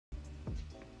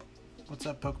What's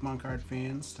up, Pokemon card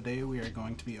fans? Today we are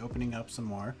going to be opening up some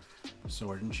more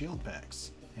Sword and Shield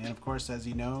packs. And of course, as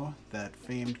you know, that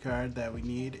famed card that we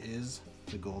need is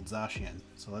the Gold Zacian.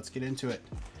 So let's get into it.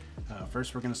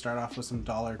 First we're going to start off with some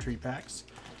Dollar Tree packs.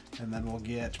 And then we'll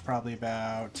get probably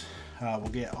about, we'll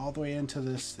get all the way into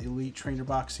this Elite Trainer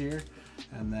box here.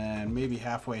 And then maybe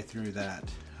halfway through that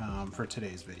for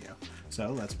today's video. So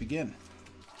let's begin.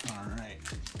 Alright.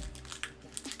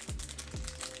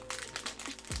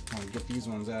 I'll get these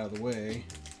ones out of the way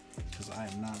because I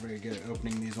am not very good at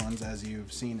opening these ones, as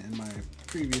you've seen in my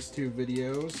previous two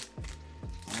videos.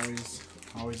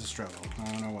 Always a struggle.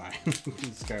 I don't know why.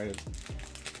 These cards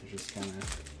are just kind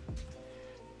of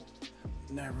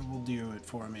never will do it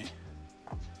for me.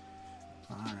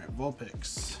 Alright,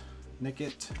 Vulpix,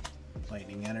 Nickit,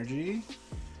 Lightning Energy.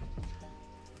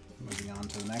 Moving on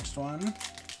to the next one.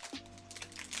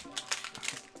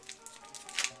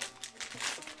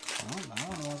 Oh, that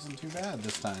one wasn't too bad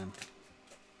this time.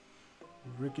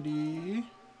 Rickety,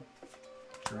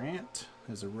 Grant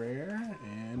is a rare,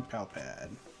 and Palpad.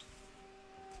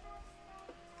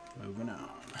 Moving on.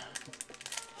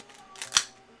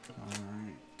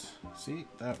 Alright. See,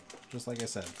 that, just like I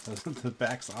said, the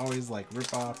backs always like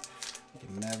rip off. You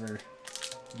can never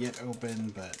get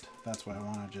open, but that's why I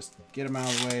want to just get them out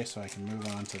of the way so I can move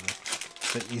on to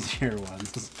the easier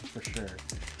ones for sure.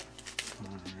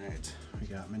 Alright, we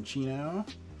got Minccino,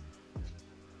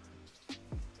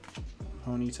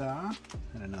 Ponyta,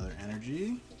 and another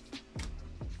Energy.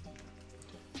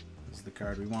 This is the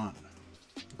card we want.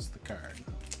 This is the card.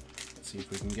 Let's see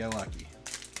if we can get lucky.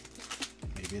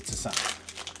 Maybe it's a sign.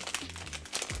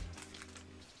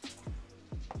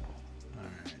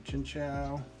 Alright,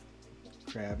 Chinchou,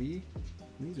 Krabby.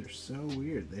 These are so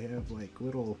weird. They have like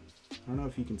little, I don't know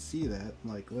if you can see that,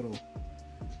 like little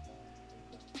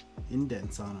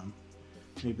indents on them.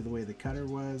 Maybe the way the cutter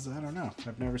was, I don't know.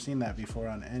 I've never seen that before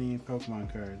on any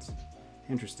Pokemon cards.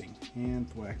 Interesting. And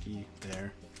Thwacky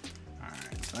there.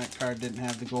 Alright, so that card didn't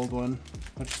have the gold one,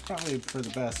 which is probably for the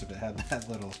best if it had that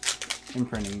little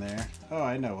imprinting there. Oh,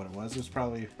 I know what it was. It was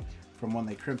probably from when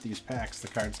they crimped these packs, the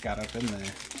cards got up in there.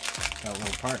 That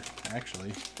little part,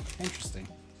 actually. Interesting.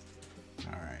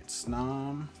 Alright,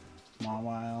 Snom,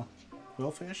 Mawile,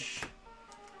 Quillfish.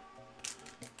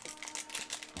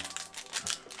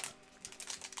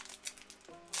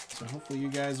 So hopefully you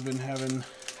guys have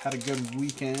had a good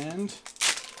weekend.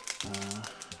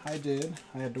 I did.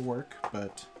 I had to work,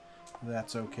 but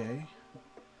that's okay.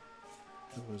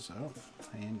 It was, oh,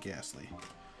 and Ghastly.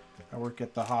 I work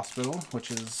at the hospital, which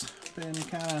has been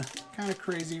kind of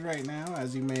crazy right now,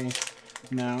 as you may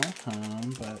know.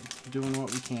 But doing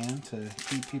what we can to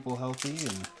keep people healthy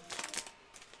and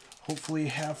hopefully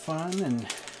have fun and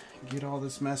get all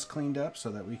this mess cleaned up so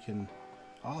that we can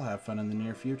all have fun in the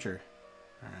near future.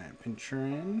 Alright,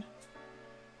 Pinchurin,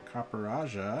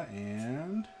 Copperaja,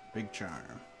 and Big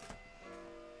Charm.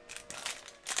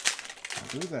 I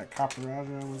believe that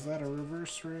Copperaja, was that a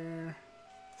reverse rare?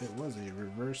 It was a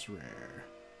reverse rare.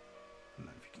 I don't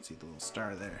know if you can see the little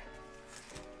star there.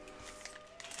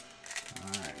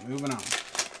 Alright, moving on.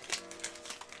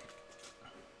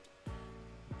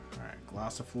 Alright,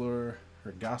 Glossifleur,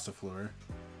 or Gossifleur,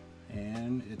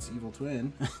 and its evil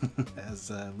twin,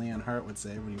 as Leon Hart would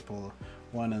say when you pull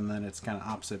one and then it's kind of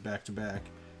opposite back to back,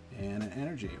 and an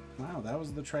Energy. Wow, that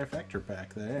was the trifecta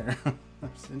pack there.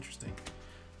 That's interesting.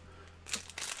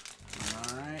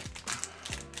 Alright.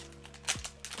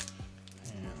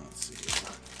 And let's see.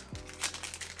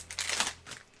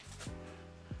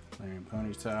 Larian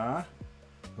Ponyta,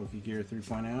 Pokegear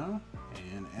 3.0,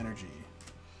 and Energy.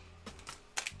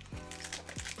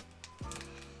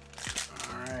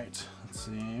 Alright, let's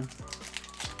see.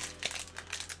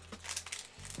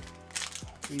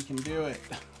 We can do it.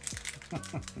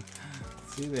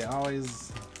 See, it's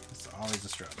always a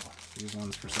struggle. These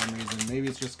ones, for some reason, maybe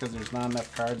it's just because there's not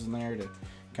enough cards in there to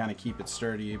kind of keep it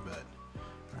sturdy, but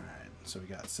alright. So we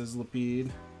got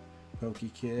Sizzlipede,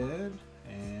 Pokekid,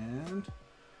 and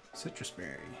Citrus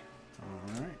Berry.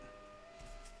 Alright.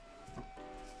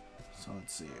 So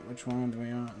let's see, which one do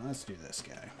we want? Let's do this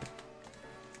guy.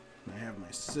 I have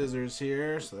my scissors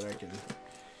here so that I can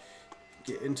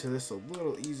get into this a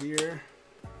little easier.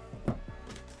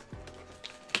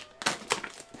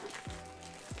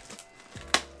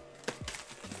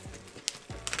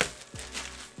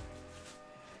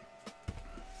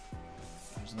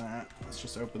 There's that. Let's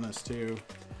just open this too.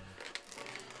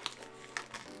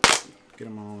 Get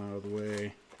them all out of the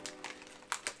way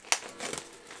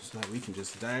so that we can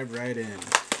just dive right in.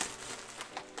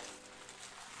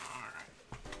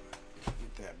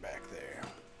 Back there.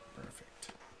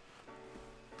 Perfect.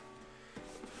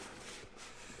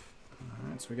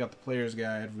 So we got the player's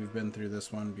guide. We've been through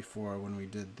this one before when we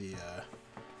did the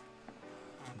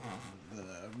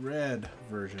red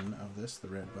version of this, the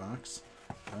red box.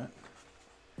 But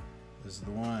this is the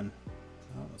one.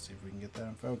 Oh, let's see if we can get that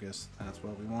in focus. That's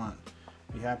what we want.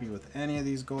 Be happy with any of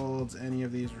these golds, any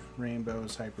of these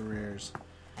rainbows, hyper rares,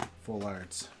 full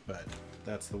arts, but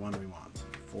that's the one we want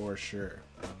for sure.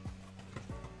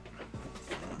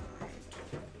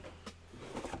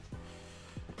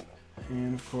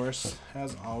 And of course,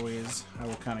 as always, I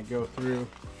will kind of go through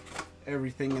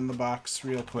everything in the box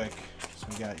real quick. So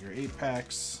we got your 8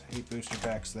 packs, 8 booster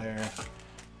packs there.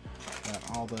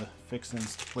 Got all the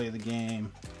fixings to play the game.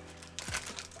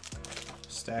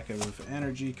 Stack of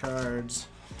energy cards.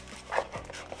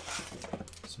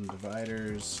 Some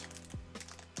dividers.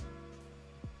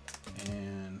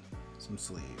 And some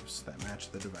sleeves that match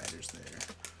the dividers there.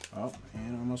 Oh,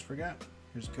 and almost forgot.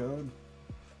 Here's a code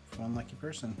for one lucky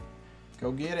person.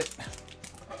 Go get it.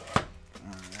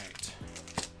 Alright.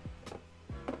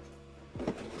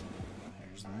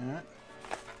 There's that.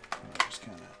 Just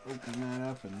kind of open that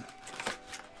up and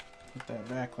put that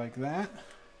back like that.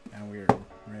 And we're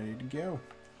ready to go.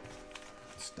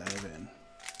 Let's dive in.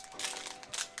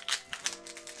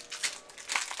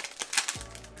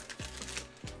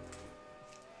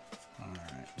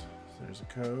 Alright. So there's a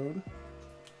code.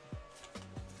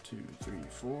 2, 3,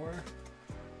 4.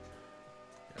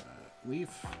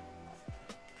 Leaf,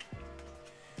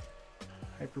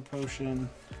 Hyper Potion,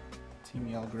 Team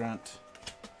Yell Grunt,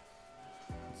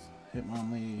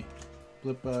 Hitmonlee,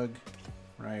 Blipbug,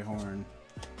 Rhyhorn,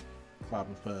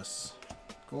 Clobbopus,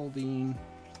 Goldeen,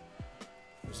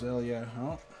 Roselia,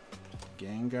 oh,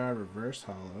 Gengar Reverse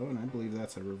Holo, and I believe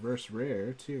that's a reverse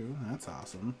rare too, that's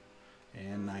awesome,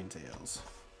 and Ninetales.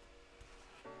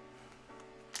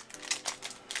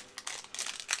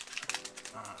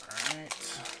 Alright.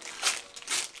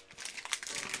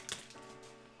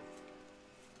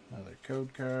 Another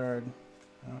code card.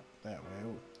 Oh, that way.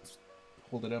 Oh, let's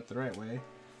hold it up the right way.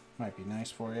 Might be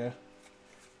nice for you.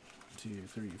 2,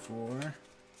 3, 4.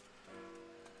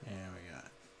 And we got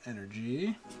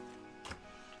energy.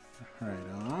 Right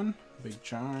on. Big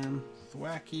Charm.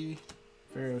 Thwackey.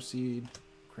 Ferroseed.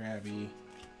 Krabby.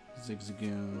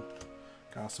 Zigzagoon.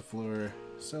 Gossifleur.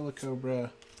 Silicobra.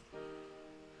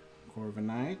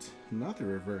 Corviknight. Another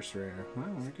reverse rare. Wow,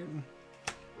 we're getting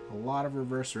a lot of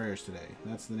reverse rares today.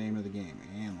 That's the name of the game.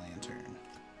 And Lantern.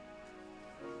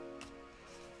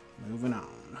 Moving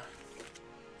on.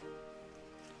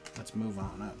 Let's move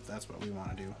on up. That's what we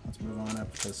want to do. Let's move on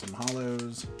up to some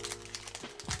holos,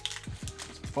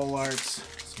 some full arts,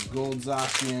 some gold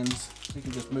Zacians. We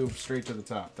can just move straight to the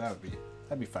top. That'd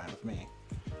be fine with me.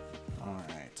 All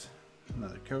right.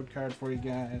 Another code card for you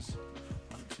guys.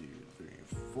 1, 2, 3,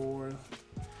 4.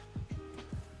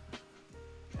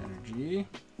 Energy.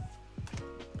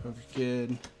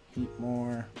 Pokekid,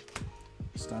 Heatmore,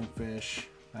 Stunfish.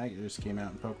 That just came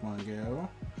out in Pokemon Go.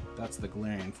 That's the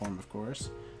Galarian form, of course.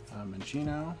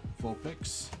 Minccino,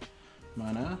 Vulpix,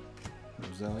 Munna,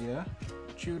 Roselia,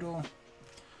 Choodle,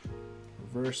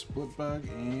 Reverse Blipbug,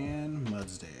 and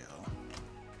Mudsdale.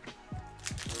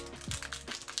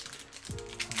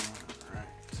 Alright.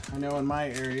 I know in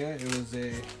my area it was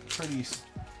a pretty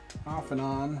off and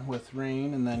on with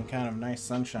rain and then kind of nice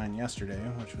sunshine yesterday,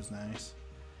 which was nice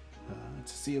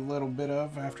to see a little bit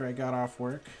of after I got off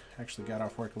work. Actually got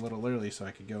off work a little early so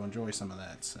I could go enjoy some of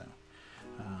that. So,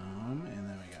 and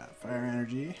then we got Fire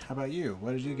Energy. How about you?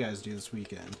 What did you guys do this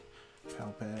weekend?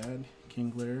 Palpad,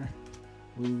 Kingler,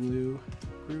 Wooloo,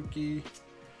 Grookey,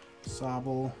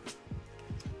 Sobble,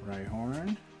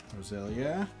 Rhyhorn,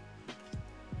 Roselia,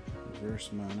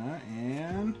 Reverse Munna,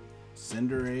 and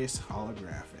Cinderace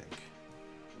Holographic.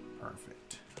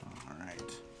 Perfect.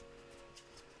 Alright.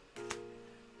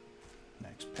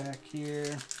 Next pack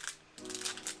here.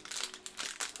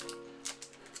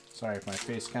 Sorry if my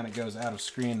face kind of goes out of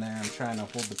screen there. I'm trying to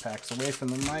hold the packs away from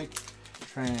the mic.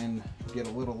 Try and get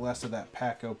a little less of that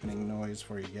pack opening noise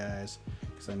for you guys,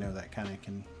 because I know that kind of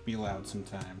can be loud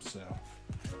sometimes. So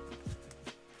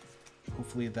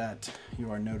hopefully that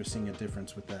you are noticing a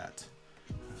difference with that.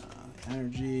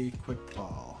 Energy, Quick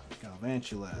Ball,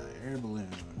 Galvantula, Air Balloon,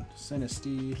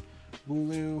 Sinistea,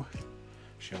 Wooloo,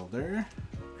 Shelder,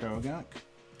 Krogunk,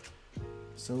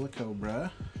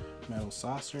 Silicobra, Metal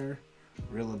Saucer,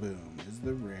 Rillaboom is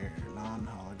the rare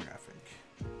non-holographic.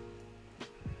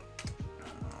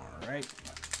 Alright,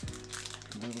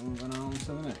 moving on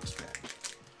to the next pack.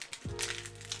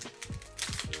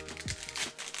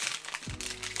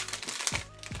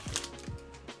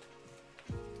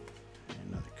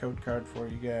 Another code card for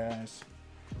you guys.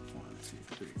 1,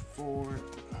 2, 3, 4.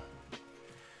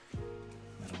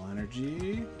 Metal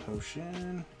Energy,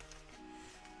 Potion,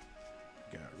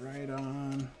 got Right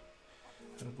On,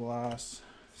 Gloss,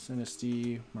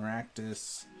 Sinistea,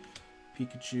 Maractus,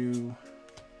 Pikachu,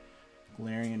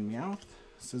 Galarian Meowth,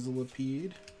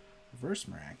 Sizzlipede, Reverse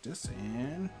Maractus,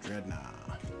 and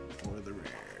Dreadnought for the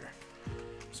rare.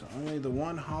 So only the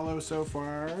one holo so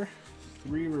far,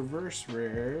 3 reverse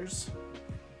rares.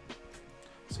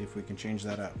 See if we can change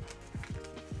that up.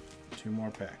 2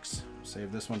 more packs.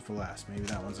 Save this one for last. Maybe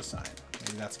that one's a sign.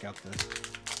 Maybe that's got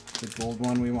the gold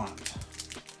one we want.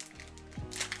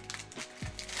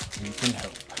 We can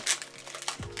hope.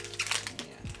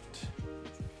 And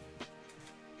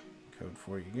code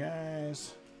for you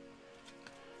guys.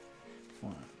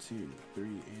 1, 2, 3,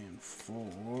 and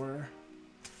 4.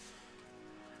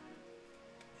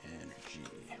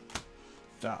 Energy.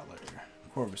 Dollar.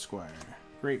 Corvisquire.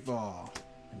 Great Ball.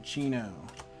 Minccino.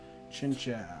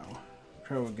 Chinchou.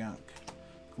 Croagunk.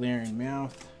 Galarian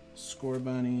Meowth.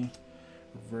 Scorbunny.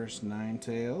 Reverse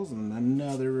Ninetales. And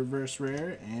another reverse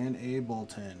rare. And a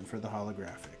Bolton for the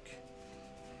holographic.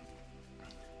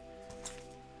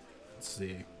 Let's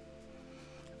see.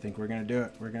 I think we're going to do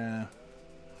it.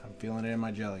 I'm feeling it in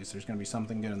my jellies. There's going to be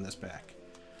something good in this pack.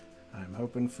 I'm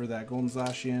hoping for that Golden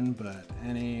Zacian, but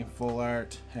any full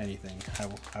art, anything, I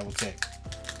will take.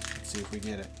 Let's see if we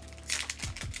get it.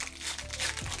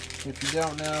 If you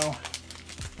don't know,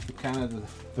 kind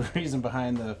of the reason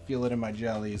behind the feel it in my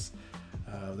jellies,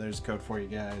 there's a code for you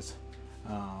guys.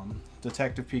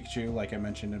 Detective Pikachu, like I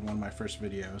mentioned in one of my first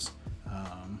videos,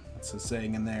 it's a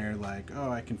saying in there like,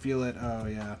 oh, I can feel it, oh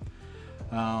yeah.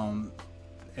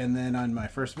 And then on my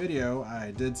first video,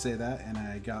 I did say that, and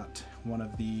I got one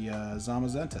of the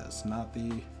Zamazentas, not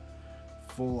the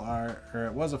full art, or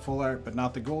it was a full art, but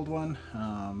not the gold one,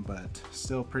 but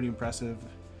still pretty impressive.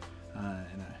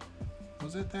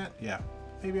 Was it that? Yeah,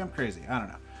 maybe I'm crazy, I don't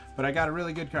know. But I got a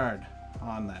really good card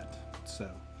on that,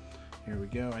 so here we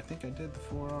go. I think I did the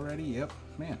 4 already. Yep,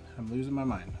 man, I'm losing my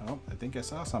mind. Oh, I think I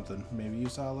saw something. Maybe you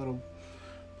saw a little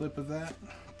blip of that.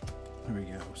 Here we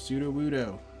go.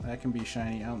 Sudowoodo. That can be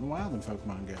shiny out in the wild in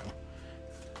Pokemon Go.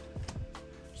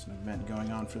 There's an event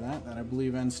going on for that I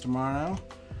believe ends tomorrow.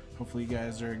 Hopefully you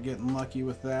guys are getting lucky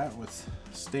with that, with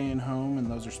staying home, and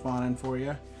those are spawning for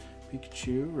you.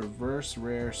 Pikachu, reverse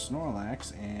rare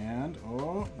Snorlax, and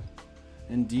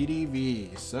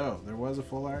DDV. So there was a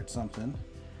full art something.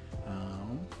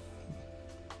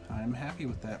 I'm happy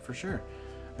with that for sure.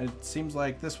 It seems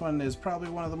like this one is probably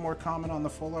one of the more common on the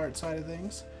full art side of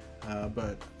things.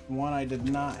 But one I did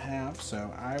not have,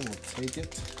 so I will take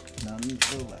it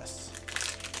nonetheless.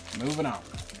 Moving on.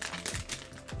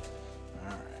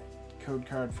 Alright, code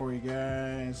card for you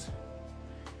guys.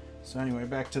 So anyway,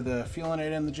 back to the feeling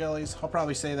it in the jellies. I'll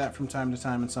probably say that from time to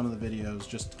time in some of the videos,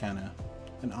 just kind of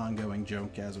an ongoing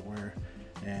joke, as it were.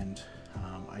 And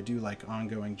I do like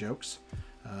ongoing jokes,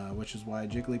 which is why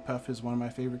Jigglypuff is one of my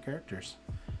favorite characters.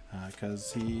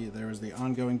 Because there was the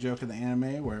ongoing joke in the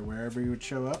anime where wherever he would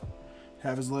show up,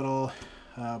 have his little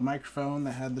microphone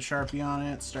that had the Sharpie on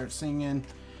it, start singing,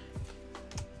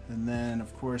 and then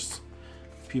of course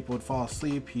people would fall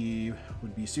asleep. He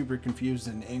would be super confused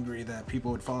and angry that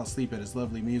people would fall asleep at his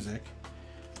lovely music,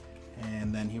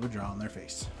 and then he would draw on their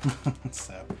face.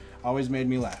 So always made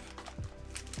me laugh.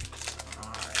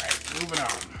 Alright, moving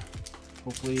on.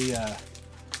 Hopefully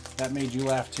that made you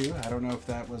laugh too. I don't know if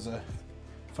that was a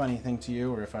funny thing to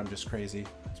you or if I'm just crazy.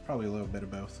 It's probably a little bit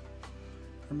of both.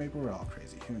 Or maybe we're all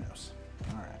crazy. Who knows?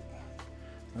 Alright.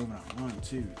 Moving on. 1,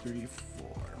 2, 3, 4.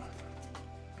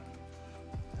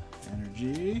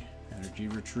 Energy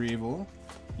Retrieval.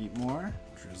 Eat More.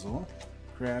 Drizzle.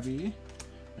 Krabby.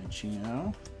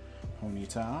 Minccino.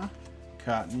 Ponyta.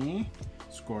 Cottony.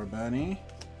 Scorbunny.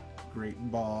 Great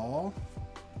Ball.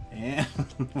 And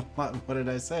what did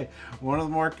I say? One of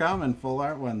the more common full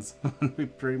art ones. We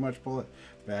pretty much pull it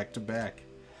back to back.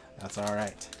 That's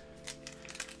alright.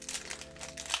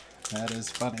 That is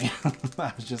funny.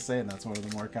 I was just saying that's one of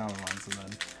the more common ones,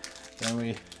 and then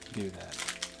we do that.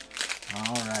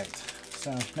 Alright.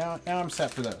 So now I'm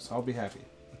set for those. I'll be happy.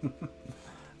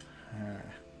 Alright.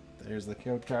 There's the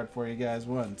code card for you guys.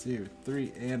 1, 2,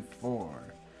 3, and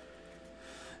 4.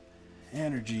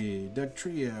 Energy.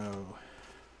 Dugtrio.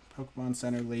 Pokemon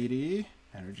Center Lady,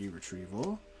 Energy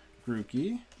Retrieval,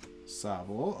 Grookey,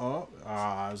 Sobble. Oh,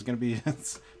 I was gonna be.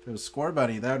 If it was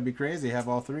Scorbunny, that would be crazy. Have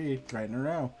all 3 right in a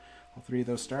row. All 3 of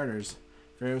those starters.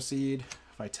 Ferroseed,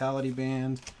 Vitality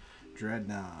Band,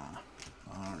 Dreadnought.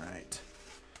 All right.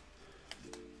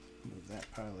 Move that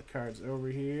pile of cards over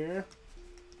here.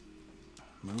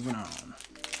 Moving on.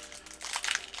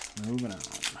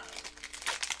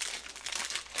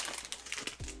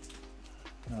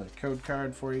 Another code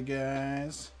card for you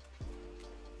guys.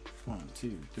 1,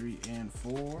 2, 3, and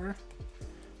 4.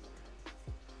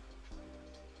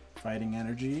 Fighting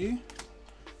Energy,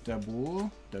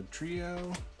 Double,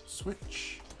 Dugtrio,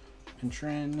 Switch,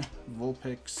 Pintren,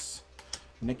 Vulpix,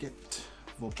 Nickit,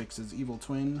 Vulpix's Evil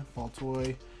Twin,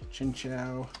 Baltoy,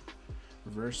 Chinchou,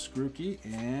 Reverse Grookey,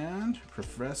 and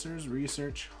Professor's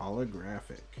Research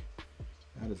Holographic.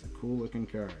 That is a cool looking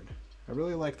card. I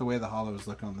really like the way the holos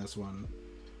look on this one.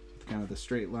 With kind of the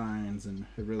straight lines, and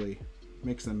it really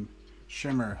makes them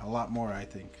shimmer a lot more, I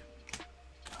think.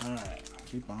 Alright,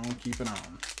 keep on keeping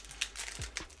on.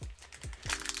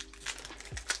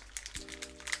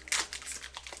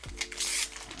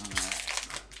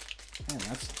 Man,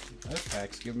 that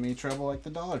pack's giving me trouble like the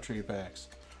Dollar Tree packs.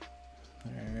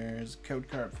 There's a code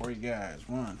card for you guys.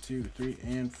 1, 2, 3,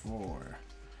 and 4.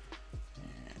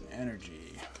 And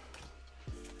Energy.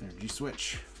 Energy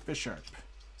Switch. Bisharp.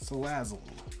 Salazzle.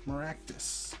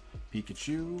 Maractus.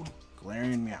 Pikachu.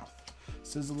 Galarian Meowth.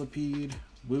 Sizzlipede.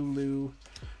 Wooloo.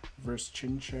 Reverse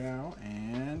Chinchou.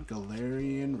 And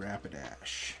Galarian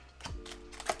Rapidash.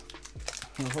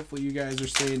 Well, hopefully you guys are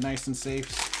staying nice and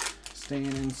safe.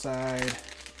 Staying inside,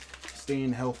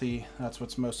 staying healthy, that's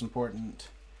what's most important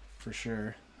for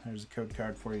sure. There's a code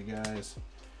card for you guys.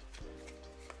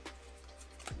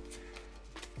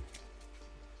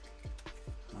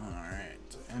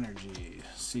 Alright, Energy,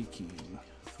 Seeking,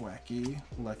 Thwacky,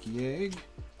 Lucky Egg,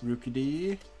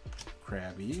 Rookidee,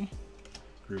 Krabby,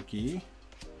 Grookey,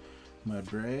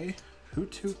 Mudbray,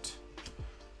 Hoot Hoot,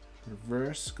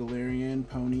 Reverse Galarian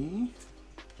Pony,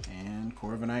 and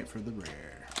Corviknight for the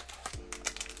rare.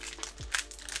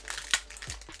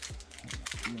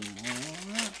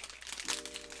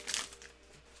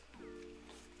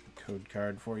 Code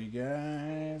card for you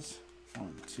guys.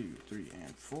 1, 2, 3,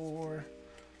 and 4.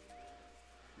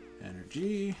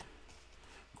 Energy.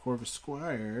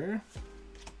 Corvisquire.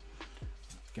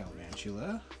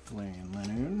 Galvantula. Galarian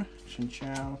Linoone.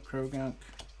 Chinchou. Krogunk.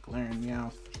 Galarian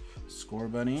Meowth.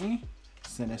 Scorbunny.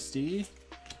 Sinistea.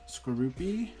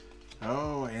 Skorupi.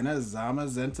 Oh, and a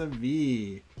Zamazenta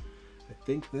V. I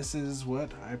think this is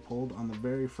what I pulled on the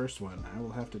very first one. I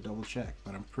will have to double check,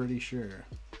 but I'm pretty sure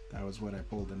that was what I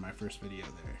pulled in my first video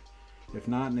there. If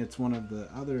not, and it's one of the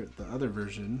other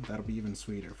version, that'll be even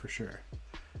sweeter for sure.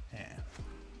 Yeah,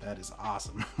 that is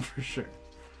awesome for sure.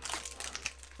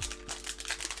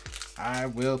 I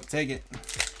will take it.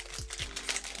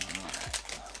 All right.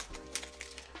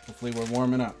 Hopefully we're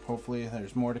warming up. Hopefully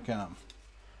there's more to come.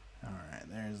 All right,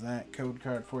 there's that code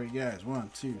card for you guys. 1,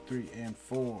 2, 3, and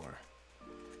 4.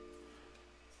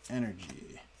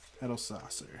 Energy, Petal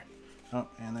Saucer. Oh,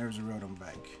 and there's a Rotom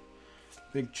Bike.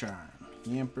 Big Charm,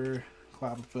 Yamper,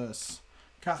 Clobbopus,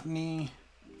 Cottony,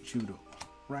 Choodle,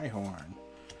 Rhyhorn,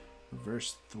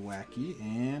 Reverse Thwacky,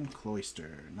 and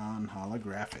Cloyster,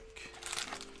 non-holographic.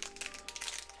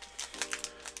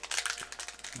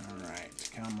 Alright,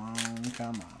 come on,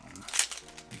 come on.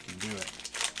 We can do it.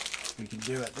 We can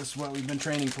do it. This is what we've been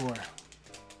training for.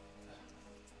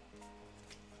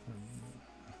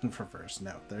 Reverse,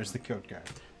 no, there's the code card.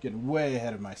 Getting way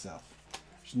ahead of myself.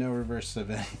 There's no reverse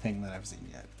of anything that I've seen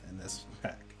yet in this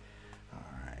pack.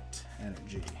 Alright,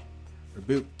 Energy,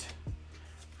 Reboot,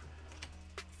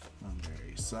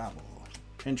 Lumberry, Sobble,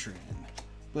 Pintren,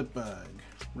 Blipbug,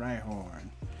 Rhyhorn,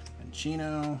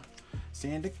 Minccino,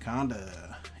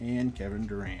 Sandaconda, and Kevin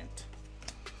Durant.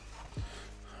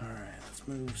 Alright, let's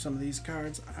move some of these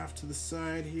cards off to the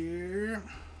side here,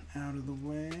 out of the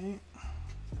way.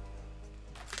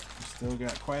 Still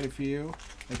got quite a few.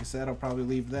 Like I said, I'll probably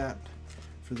leave that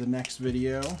for the next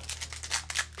video.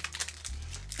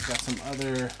 Got some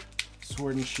other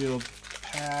Sword and Shield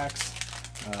packs,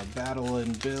 Battle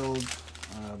and Build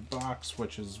box,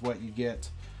 which is what you get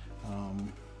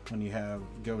when you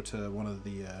go to one of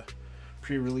the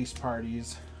pre-release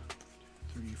parties.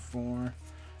 3, 4.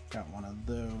 Got one of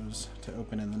those to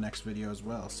open in the next video as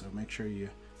well, so make sure you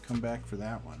come back for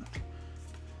that one.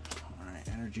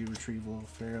 Energy Retrieval,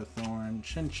 Ferrothorn,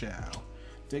 Chinchou,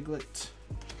 Diglett,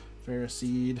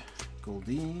 Ferroseed,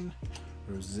 Goldeen,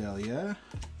 Roselia,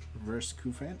 Reverse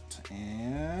Cufant,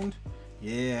 and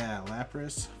yeah,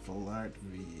 Lapras Full Art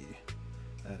V.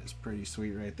 That is pretty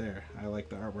sweet right there. I like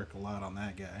the artwork a lot on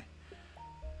that guy.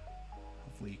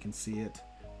 Hopefully you can see it.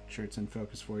 Make sure it's in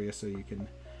focus for you so you can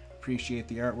appreciate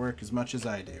the artwork as much as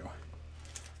I do.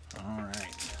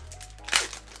 Alright.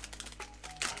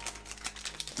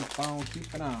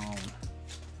 Keep it on.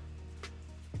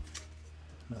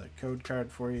 Another code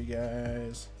card for you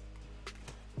guys.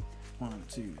 1,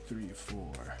 2, 3,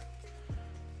 4.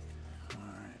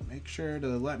 Alright, make sure to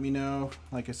let me know,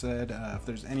 like I said, if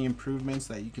there's any improvements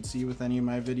that you could see with any of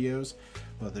my videos,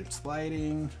 whether it's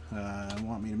lighting,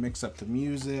 want me to mix up the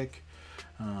music,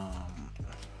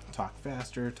 talk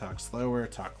faster, talk slower,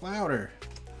 talk louder.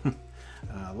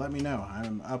 Let me know.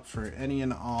 I'm up for any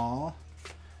and all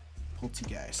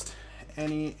Poltergeist.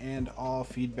 Any and all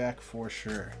feedback for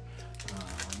sure.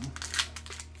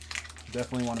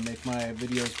 Definitely want to make my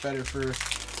videos better for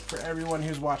everyone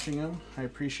who's watching them. I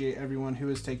appreciate everyone who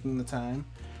is taking the time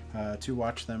to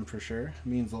watch them for sure. It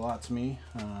means a lot to me.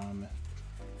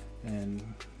 And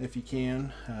if you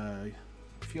can,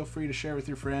 feel free to share with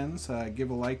your friends, give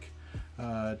a like,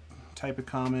 type a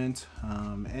comment,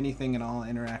 anything and all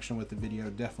interaction with the video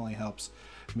definitely helps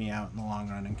me out in the long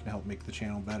run and can help make the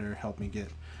channel better, help me get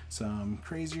some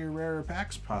crazier, rarer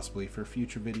packs possibly for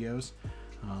future videos.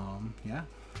 Yeah,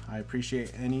 I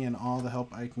appreciate any and all the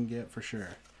help I can get for sure.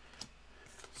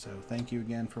 So thank you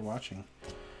again for watching.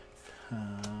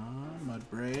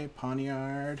 Mudbray,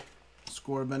 Poniard,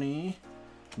 Scorbunny,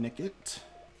 Nickit,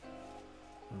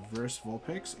 Reverse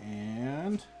Vulpix,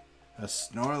 and a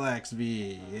Snorlax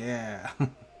V. Yeah.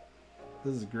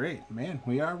 This is great, man.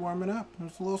 We are warming up. It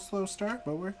was a little slow start,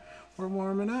 but we're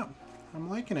warming up. I'm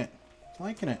liking it.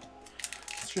 Liking it.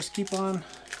 Let's just keep on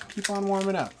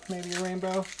warming up. Maybe a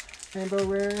rainbow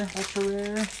rare, ultra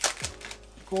rare,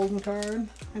 golden card.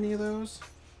 Any of those?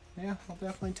 Yeah, I'll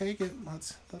definitely take it.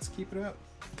 Let's keep it up.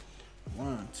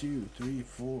 1, 2, 3,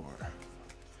 4.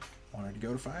 Wanted to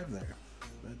go to 5 there,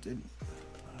 but didn't.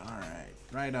 All right,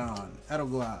 right on.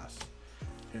 Ethelglass,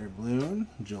 Airbloon,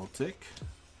 Joltik,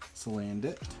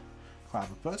 Salandit,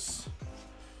 Clavipus,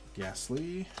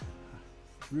 Ghastly,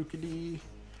 Rookidee,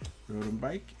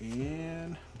 Rotom-bike,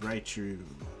 and Raichu.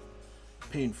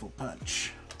 Painful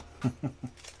Punch.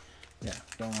 Yeah,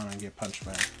 don't want to get punched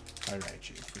by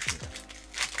Raichu for sure.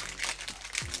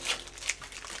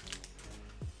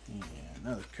 And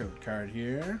another code card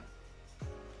here.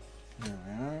 There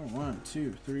we are. 1,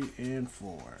 2, 3, and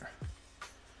 4.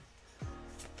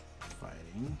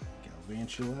 Fighting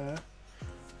Galvantula,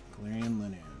 Galarian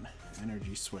Linoon,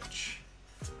 Energy Switch,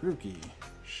 Grookey,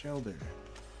 Shelder,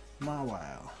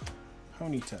 Mawile,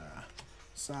 Ponyta,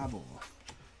 Sobble,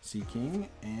 Seaking,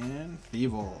 and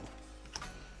Thievul.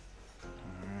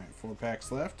 Alright, 4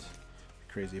 packs left.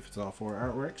 Crazy if it's all 4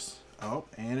 artworks. Oh,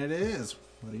 and it is!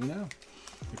 What do you know?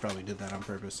 They probably did that on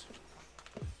purpose.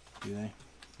 Do they?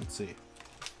 Let's see.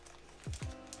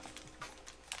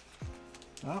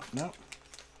 Oh, no.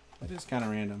 That is kind of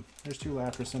random. There's 2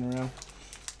 Lapras in a row.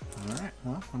 Alright,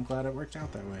 well, I'm glad it worked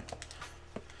out that way.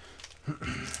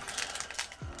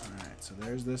 Alright, so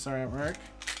there's this artwork.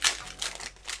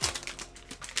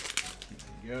 There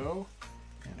you go.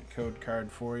 And a code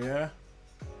card for you.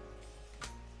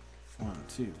 1,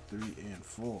 2, 3, and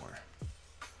 4.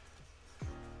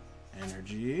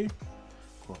 Energy,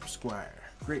 Corpsquire,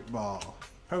 Great Ball,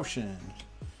 Potion,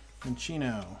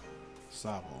 Minchino,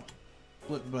 Sobble,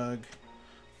 Flipbug,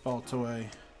 Baltoy,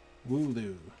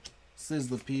 Wooloo,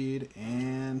 Sizzlipede,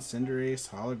 and Cinderace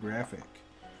Holographic,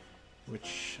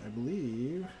 which I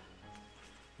believe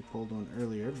we pulled one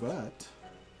earlier, but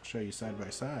I'll show you side by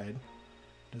side.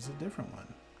 There's a different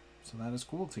one. So that is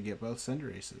cool to get both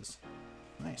Cinderaces.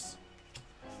 Nice.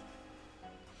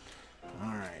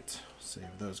 Alright,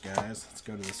 save those guys. Let's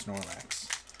go to the Snorlax.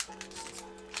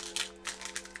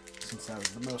 Since that was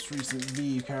the most recent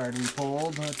V card we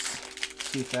pulled, let's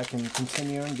see if that can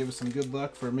continue and give us some good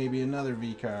luck for maybe another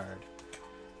V card.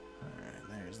 Alright,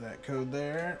 there's that code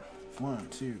there. 1,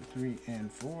 2, 3,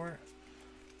 and 4.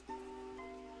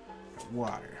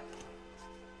 Water.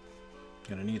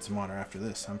 Gonna need some water after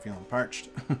this. I'm feeling parched.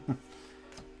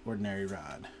 Ordinary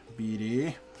Rod.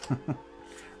 BD.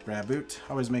 Raboot.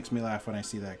 Always makes me laugh when I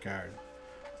see that card.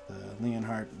 The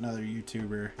Leonhardt, another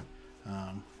YouTuber.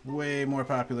 Way more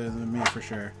popular than me for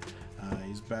sure.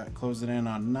 He's closing in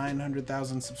on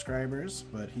 900,000 subscribers,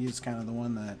 but he's kind of the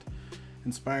one that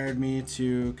inspired me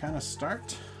to kind of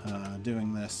start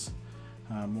doing this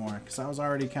more, because I was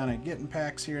already kind of getting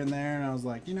packs here and there, and I was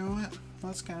like, you know what,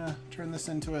 let's kind of turn this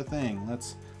into a thing.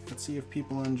 Let's see if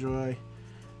people enjoy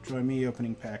me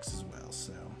opening packs as well.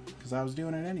 So, because I was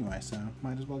doing it anyway, so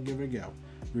might as well give it a go.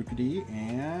 Rookidee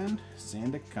and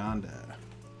Sandaconda.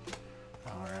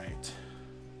 All right,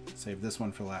 save this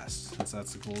one for last, since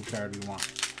that's the gold card we want.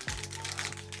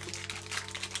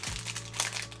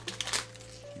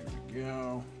 Here we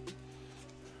go.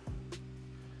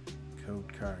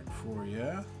 Code card for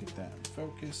you. Get that in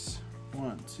focus.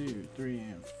 1, 2, 3,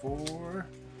 and 4.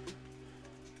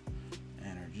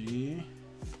 Energy.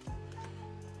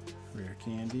 Rare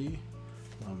Candy.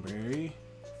 Lumberry.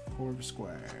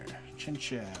 Corvusquire.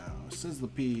 Chinchou.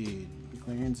 Sizzlipede.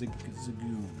 Clarion,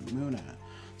 Zagoon, Muna,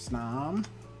 Snom,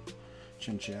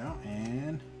 Chinchou,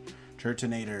 and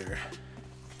Turtonator.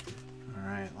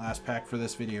 Alright, last pack for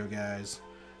this video, guys.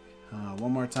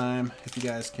 One more time, if you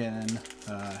guys can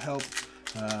help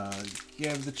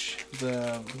give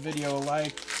the video a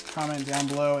like, comment down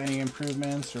below any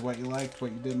improvements or what you liked,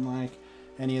 what you didn't like,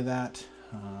 any of that.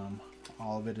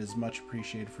 All of it is much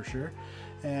appreciated for sure.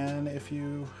 And if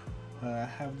you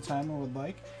have the time and would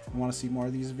like and want to see more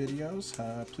of these videos,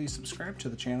 please subscribe to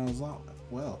the channel as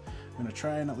well. I'm going to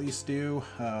try and at least do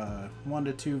 1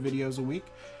 to 2 videos a week,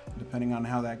 depending on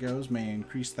how that goes. May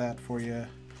increase that for you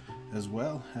as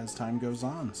well as time goes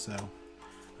on. So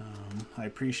I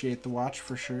appreciate the watch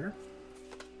for sure.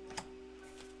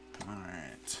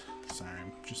 Alright, sorry,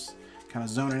 I'm just kind of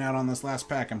zoning out on this last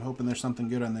pack. I'm hoping there's something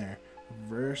good on there.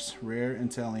 Reverse Rare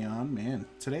Inteleon. Man,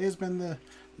 today has been the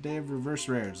day of reverse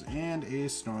rares, and a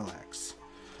Snorlax.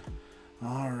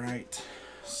 Alright,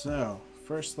 so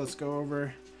first let's go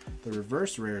over the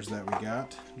reverse rares that we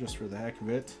got, just for the heck of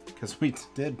it, because we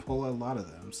did pull a lot of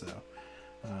them. So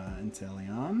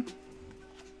Inteleon,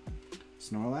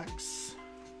 Snorlax,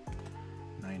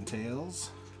 Ninetales,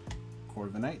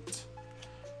 Corviknight,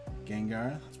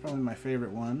 Gengar, that's probably my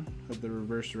favorite one of the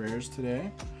reverse rares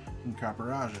today, and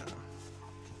Caparajah.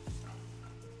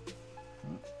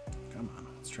 Come on,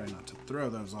 let's try not to throw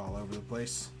those all over the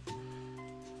place.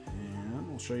 And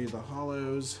we'll show you the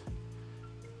holos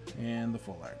and the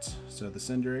full arts. So the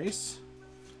Cinderace,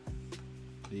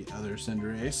 the other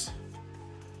Cinderace,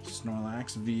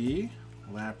 Snorlax V,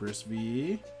 Lapras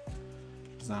V,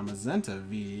 Zamazenta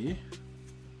V,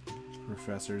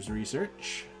 Professor's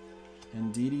Research,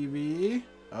 and DDV,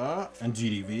 and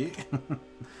GDV,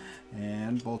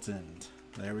 and Bolton.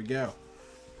 There we go.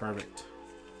 Perfect.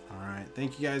 Alright,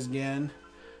 thank you guys again.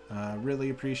 Really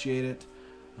appreciate it.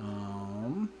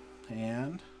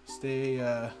 And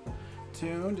stay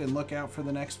tuned and look out for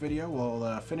the next video.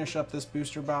 We'll finish up this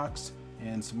booster box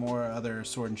and some more other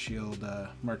Sword and Shield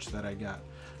merch that I got.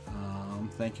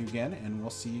 Thank you again, and we'll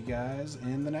see you guys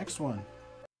in the next one.